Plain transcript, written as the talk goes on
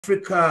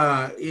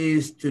Africa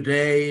is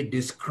today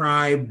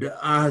described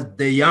as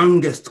the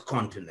youngest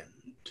continent.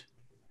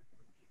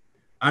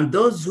 And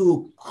those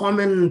who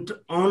comment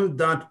on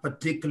that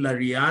particular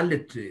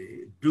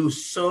reality do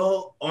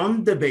so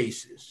on the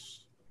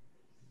basis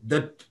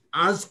that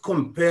as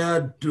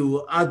compared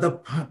to other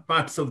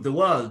parts of the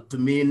world, to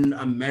mean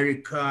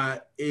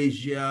America,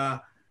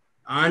 Asia,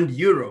 and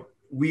Europe,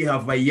 we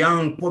have a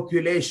young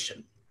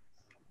population.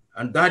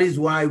 And that is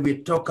why we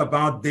talk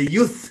about the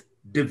youth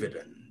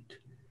dividend.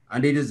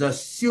 And it is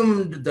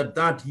assumed that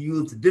that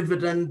youth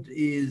dividend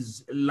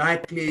is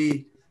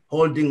likely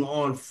holding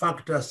all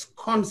factors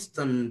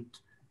constant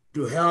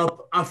to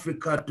help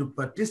Africa to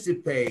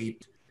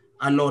participate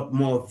a lot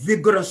more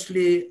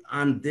vigorously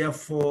and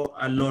therefore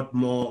a lot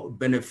more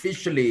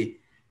beneficially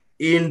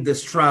in the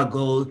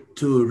struggle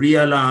to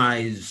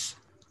realize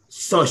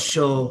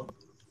social,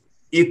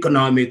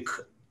 economic,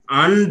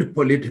 and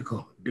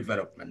political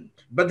development.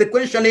 But the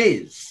question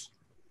is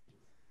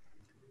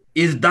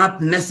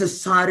that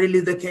necessarily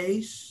the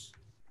case?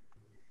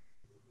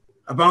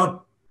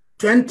 About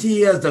 20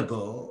 years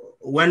ago,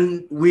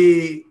 when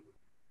we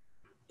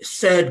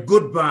said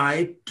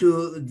goodbye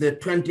to the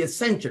 20th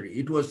century,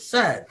 it was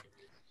said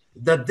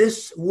that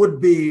this would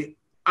be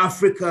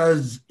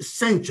Africa's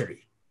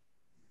century.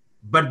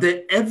 But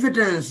the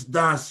evidence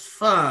thus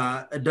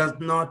far does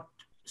not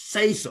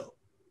say so.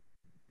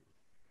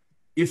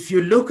 If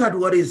you look at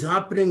what is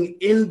happening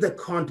in the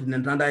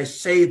continent, and I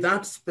say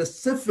that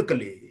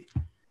specifically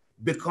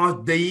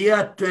because the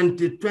year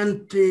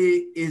 2020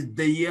 is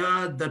the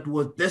year that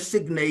was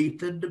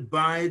designated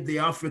by the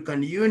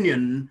African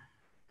Union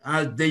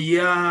as the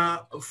year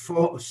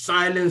for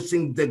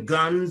silencing the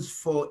guns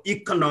for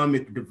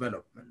economic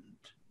development.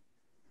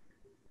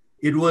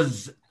 It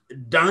was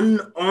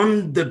done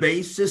on the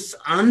basis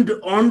and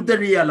on the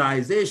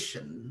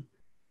realization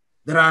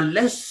that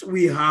unless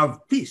we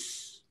have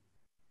peace,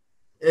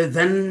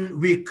 then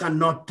we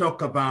cannot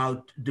talk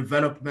about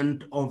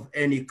development of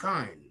any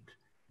kind,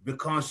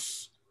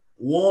 because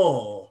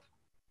war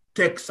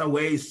takes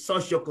away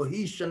social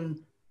cohesion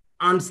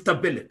and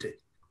stability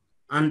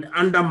and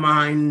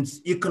undermines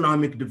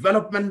economic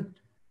development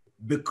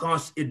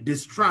because it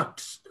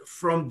distracts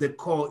from the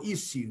core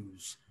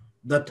issues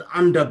that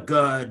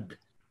undergird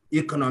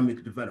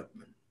economic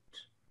development.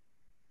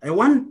 I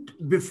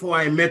want, before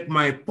I make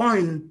my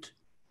point,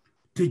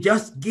 to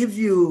just give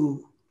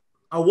you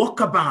a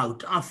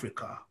walkabout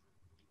Africa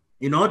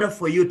in order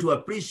for you to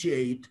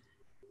appreciate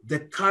the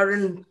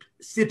current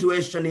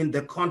situation in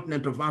the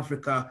continent of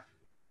Africa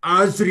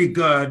as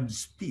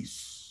regards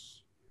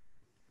peace.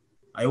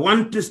 I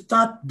want to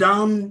start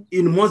down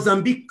in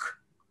Mozambique.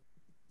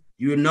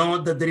 You know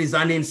that there is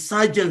an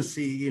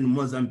insurgency in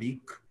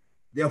Mozambique.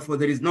 Therefore,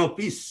 there is no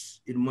peace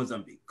in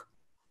Mozambique,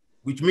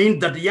 which means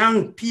that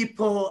young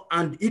people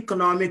and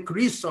economic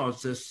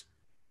resources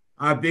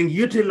are being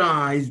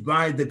utilized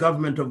by the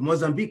government of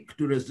Mozambique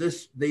to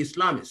resist the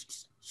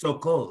Islamists,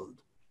 so-called,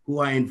 who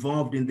are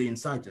involved in the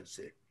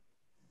insurgency.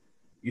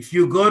 If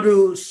you go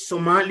to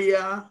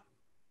Somalia,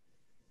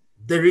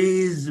 there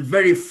is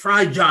very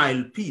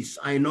fragile peace.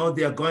 I know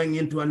they are going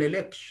into an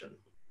election.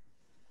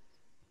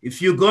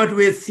 If you go to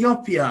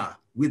Ethiopia,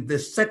 with the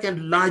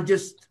second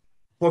largest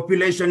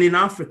population in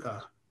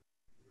Africa,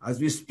 as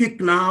we speak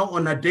now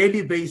on a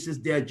daily basis,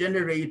 they are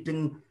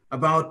generating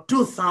about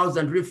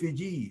 2,000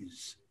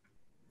 refugees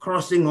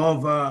crossing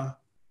over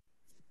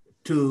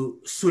to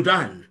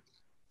Sudan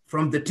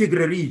from the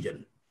Tigray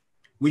region,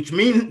 which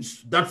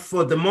means that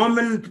for the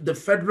moment, the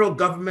federal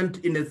government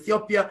in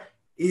Ethiopia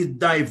is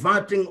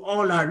diverting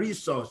all our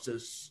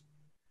resources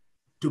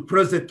to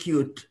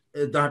prosecute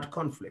that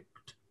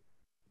conflict.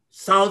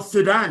 South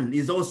Sudan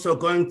is also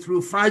going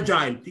through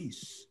fragile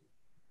peace.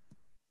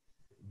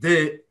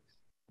 The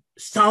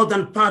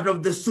southern part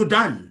of the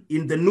Sudan,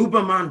 in the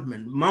Nuba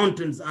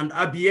Mountains and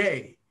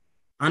Abyei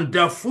and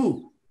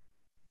Darfur,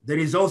 there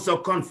is also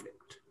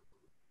conflict.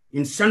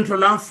 In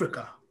Central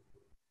Africa,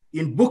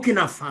 in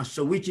Burkina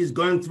Faso, which is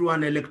going through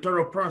an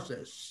electoral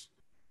process,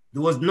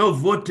 there was no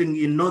voting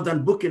in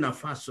northern Burkina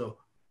Faso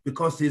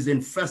because it's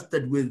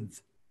infested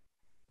with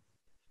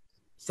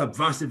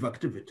subversive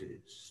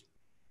activities.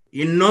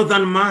 In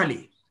northern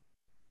Mali,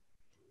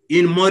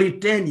 in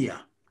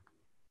Mauritania,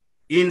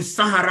 in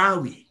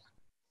Sahrawi,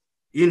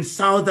 in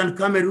southern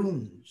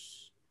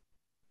Cameroons,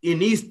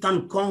 in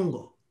eastern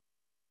Congo,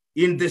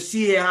 in the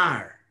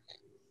CAR,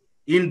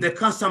 in the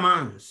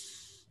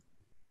Casamance,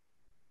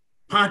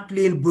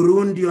 partly in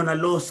Burundi on a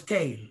low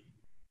scale,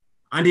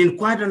 and in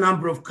quite a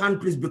number of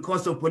countries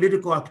because of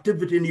political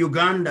activity in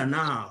Uganda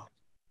now,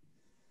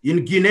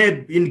 in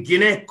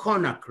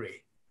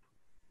Guinea-Conakry,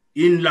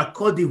 in La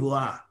Côte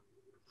d'Ivoire.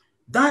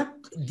 That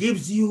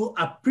gives you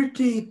a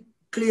pretty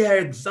clear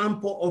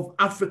example of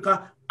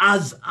Africa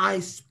as I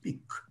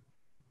speak.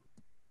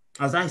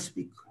 As I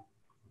speak.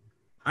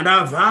 And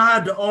I've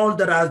heard all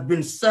that has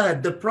been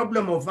said. The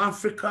problem of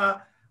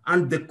Africa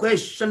and the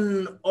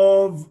question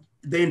of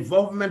the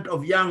involvement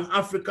of young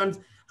Africans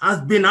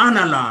has been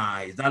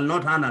analyzed. I'll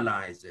not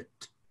analyze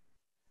it.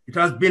 It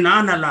has been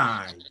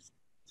analyzed.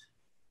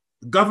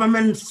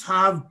 governments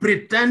have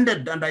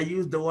pretended, and I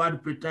use the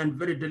word pretend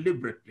very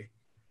deliberately,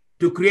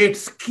 to create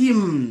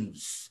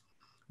schemes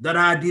that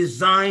are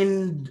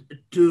designed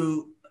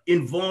to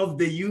involve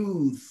the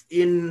youth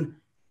in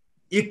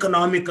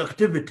economic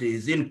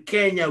activities. In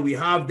Kenya, we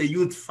have the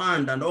Youth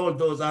Fund and all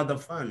those other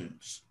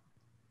funds.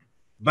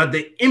 But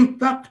the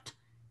impact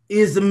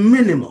is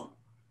minimal,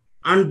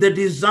 and the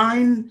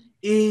design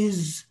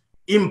is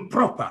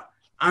improper.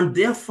 And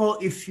therefore,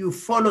 if you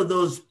follow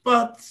those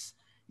paths,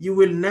 you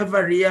will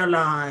never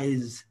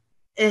realize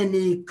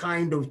any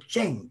kind of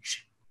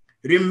change.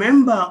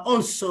 Remember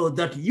also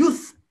that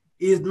youth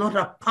is not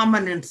a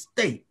permanent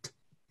state.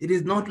 It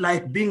is not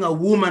like being a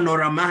woman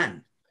or a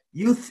man.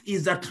 Youth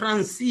is a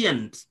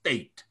transient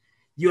state.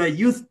 You are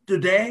youth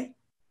today,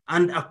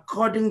 and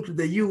according to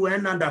the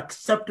UN and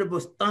acceptable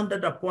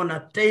standard, upon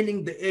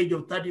attaining the age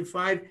of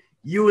 35,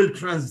 you will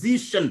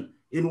transition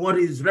in what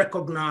is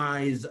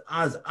recognized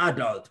as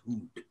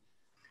adulthood.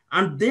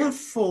 And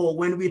therefore,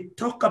 when we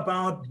talk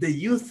about the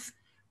youth,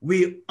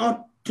 we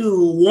ought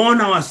to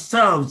warn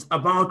ourselves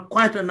about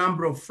quite a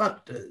number of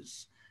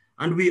factors.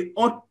 And we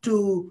ought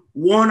to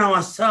warn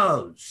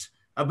ourselves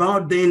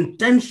about the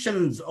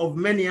intentions of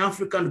many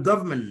African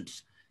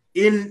governments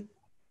in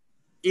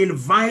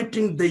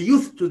inviting the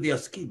youth to their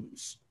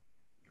schemes.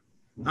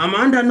 I'm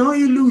under no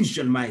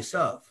illusion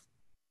myself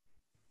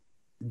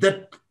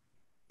that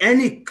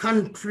any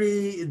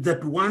country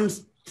that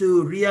wants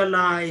to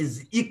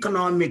realize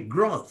economic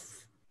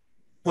growth,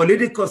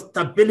 political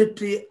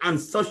stability, and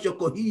social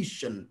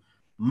cohesion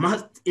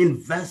must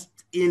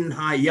invest in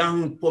her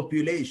young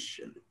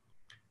population.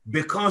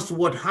 Because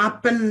what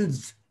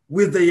happens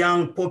with the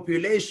young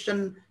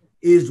population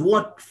is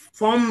what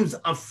forms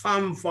a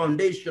firm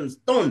foundation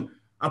stone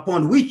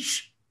upon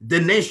which the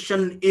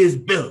nation is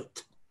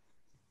built.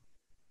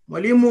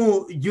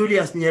 Mwalimu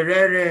Julius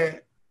Nyerere,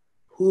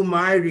 whom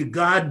I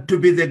regard to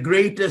be the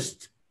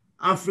greatest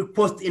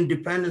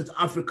post-independence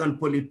African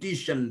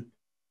politician.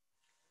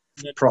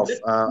 Prof,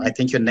 I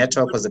think your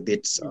network was a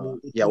bit,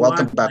 yeah,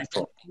 welcome back,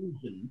 Prof.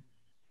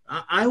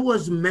 I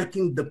was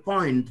making the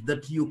point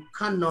that you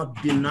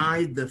cannot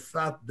deny the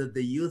fact that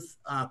the youth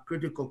are a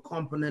critical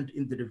component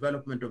in the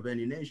development of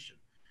any nation.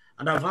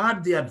 And I've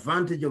had the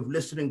advantage of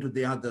listening to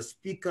the other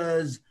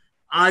speakers,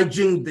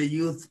 urging the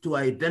youth to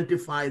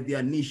identify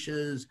their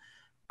niches,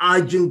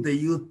 urging the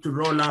youth to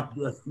roll up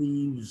their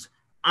sleeves,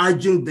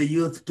 urging the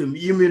youth to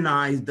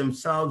immunize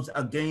themselves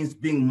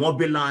against being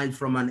mobilized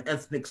from an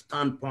ethnic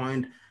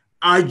standpoint,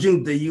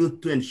 urging the youth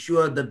to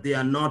ensure that they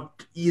are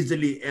not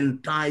easily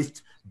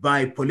enticed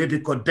by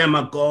political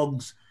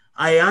demagogues.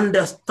 I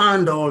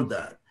understand all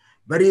that,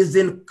 but it is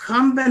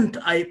incumbent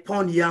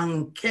upon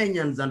young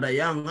Kenyans and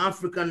young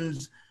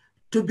Africans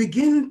to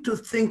begin to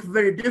think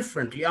very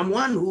differently. I'm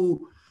one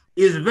who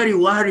is very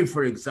worried,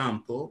 for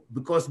example,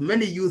 because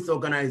many youth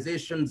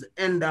organizations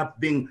end up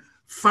being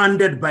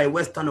funded by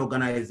Western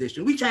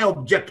organizations, which I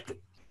object to.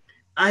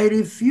 I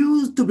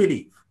refuse to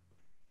believe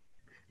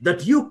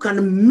that you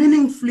can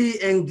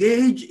meaningfully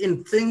engage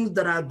in things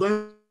that are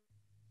going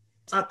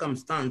to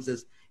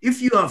circumstances if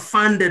you are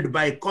funded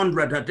by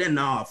Konrad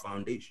Adenauer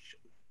Foundation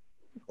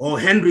or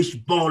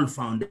Heinrich Böll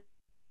Foundation,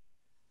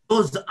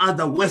 those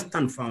other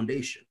Western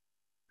foundations.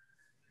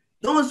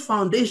 Those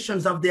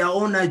foundations have their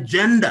own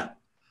agenda,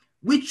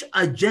 which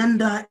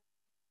agenda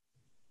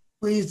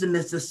is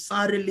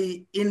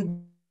necessarily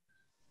in.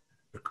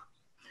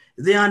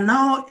 They are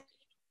now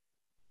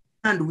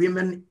and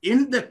women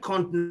in the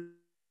continent,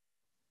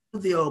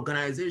 the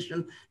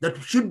organization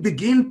that should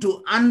begin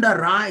to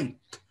underwrite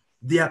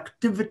the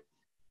activity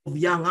of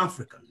young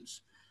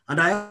Africans. And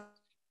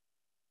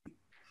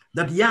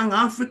that young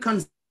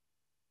Africans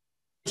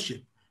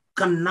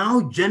can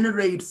now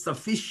generate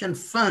sufficient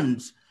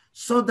funds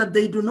so that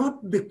they do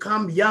not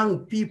become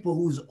young people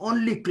whose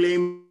only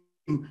claim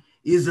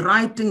is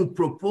writing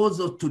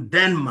proposals to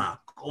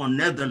Denmark or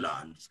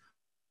Netherlands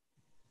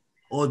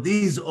or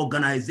these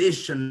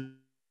organizations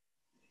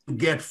to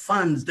get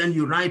funds. Then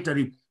you write a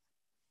report,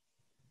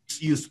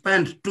 you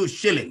spend 2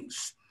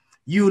 shillings,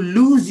 you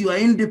lose your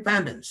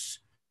independence.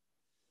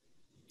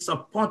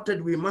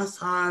 Supported, we must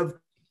have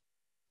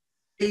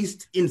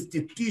based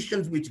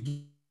institutions which,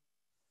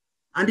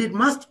 and it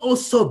must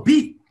also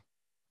be,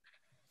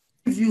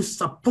 if you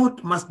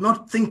support, must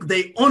not think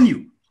they own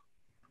you.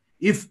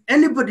 If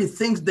anybody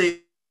thinks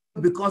they,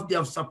 because they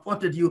have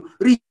supported you,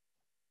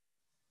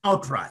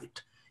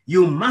 outright,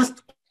 you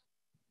must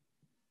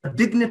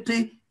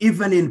dignity,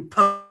 even in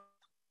power,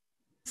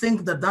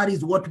 think that that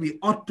is what we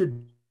ought to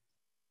do.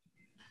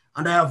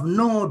 And I have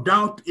no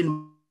doubt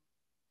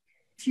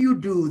if you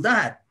do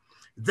that,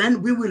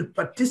 then we will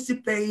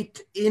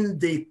participate in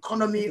the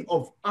economy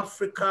of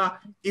Africa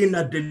in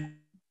a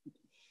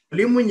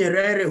Limu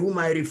Nyerere, whom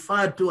I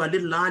referred to a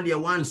little earlier,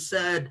 once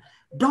said,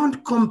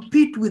 don't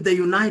compete with the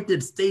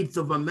United States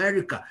of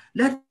America.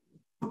 Let's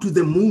go to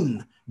the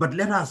moon, but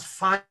let us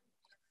find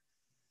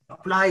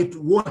applied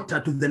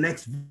water to the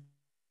next,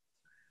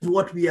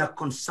 what we are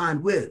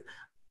concerned with.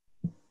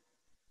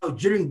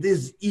 During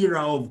this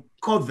era of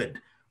COVID,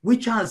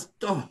 which has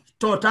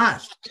taught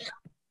us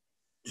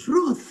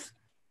truth,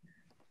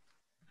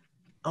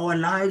 our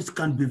lives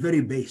can be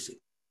very basic.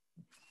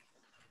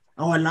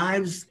 Our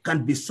lives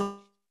can be so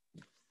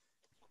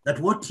that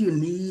what you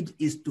need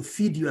is to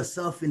feed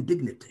yourself in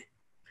dignity,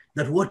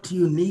 that what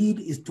you need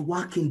is to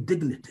work in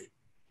dignity.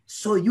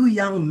 So you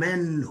young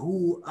men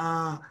who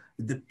are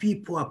the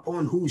people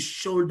upon whose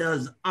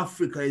shoulders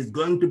Africa is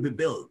going to be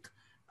built,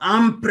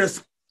 I'm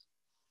prescribing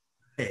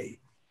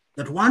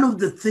that one of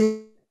the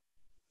things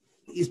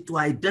is to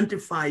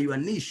identify your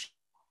niche.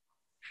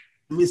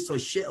 Mr.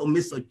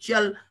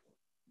 Chell,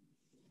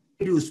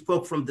 who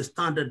spoke from the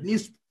Standard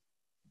News,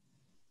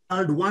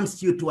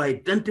 wants you to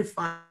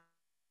identify,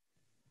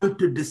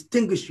 to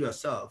distinguish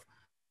yourself.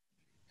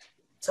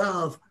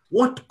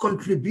 What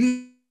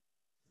contribution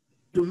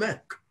to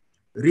make.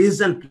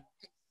 Recently,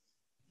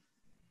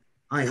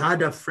 I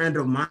had a friend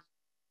of mine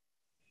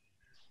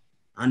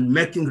and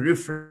making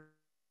reference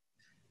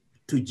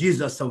to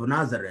Jesus of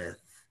Nazareth,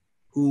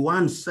 who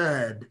once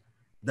said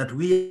that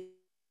we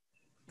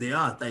the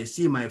earth, I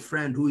see my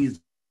friend who is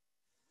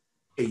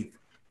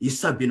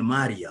Isa bin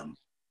Maryam,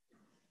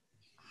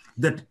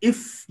 that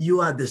if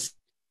you are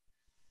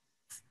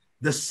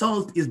the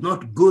salt is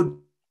not good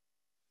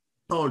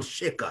salt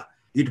shaker,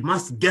 it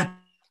must get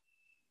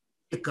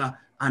shaker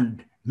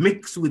and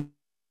mix with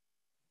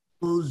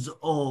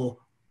or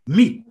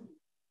meat,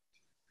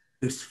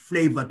 its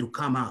flavor to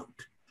come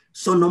out.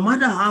 So no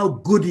matter how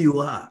good you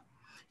are,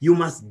 you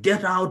must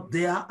get out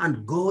there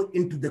and go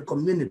into the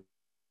community,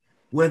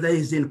 whether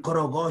it's in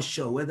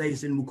Korogosho, whether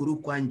it's in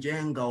Mukurukwa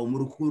Njenga or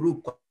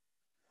Murukurukwa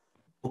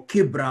or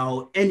Kibra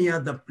or any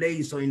other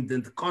place or in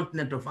the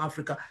continent of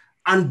Africa,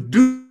 and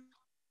do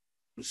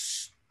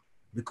this.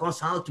 Because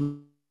how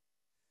to,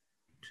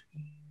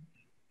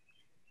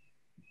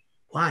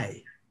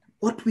 why?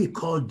 What we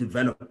call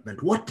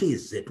development, what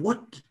is it?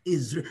 What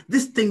is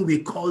this thing we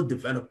call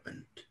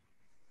development?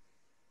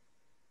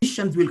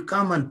 Politicians will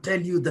come and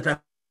tell you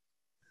that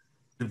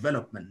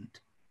development.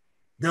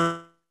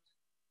 There's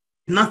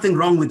nothing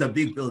wrong with a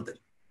big building.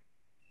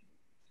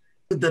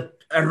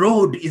 That a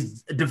road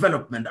is a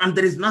development, and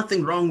there is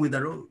nothing wrong with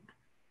a road.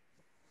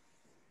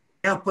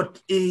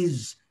 Airport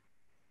is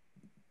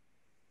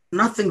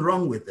nothing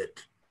wrong with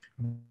it.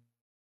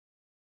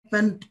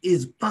 Development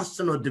is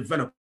personal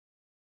development.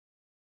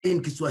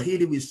 In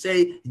Kiswahili, we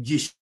say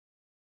jishinde,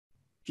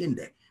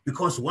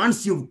 because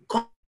once you've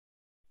come,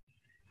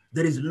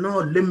 there is no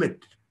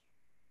limit.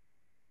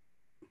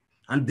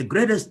 And the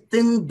greatest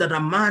thing that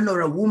a man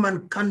or a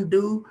woman can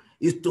do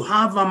is to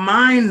have a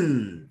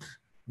mind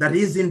that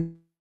is in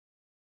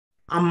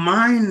a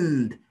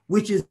mind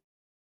which is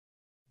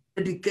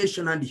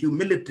dedication and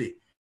humility,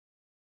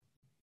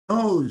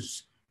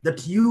 knows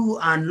that you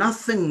are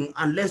nothing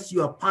unless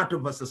you are part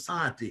of a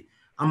society,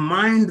 a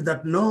mind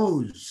that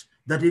knows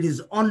that it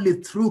is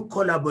only through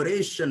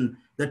collaboration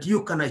that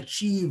you can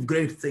achieve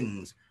great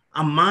things,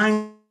 a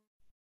mind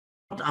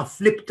not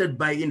afflicted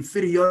by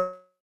inferiority,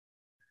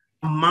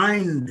 a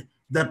mind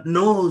that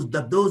knows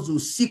that those who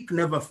seek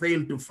never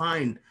fail to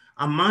find,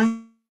 a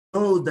mind that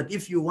knows that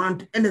if you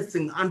want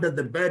anything under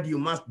the bed, you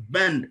must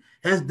bend.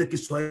 Hence the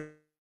Kiswahili,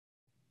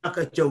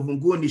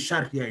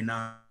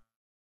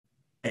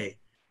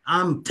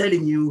 I'm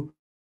telling you,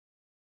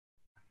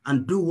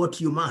 and do what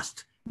you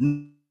must,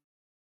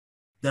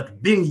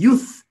 that being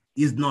youth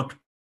is not.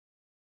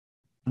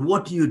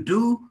 What you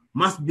do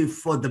must be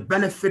for the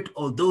benefit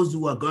of those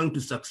who are going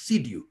to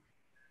succeed you.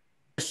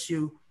 Bless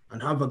you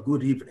and have a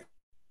good evening.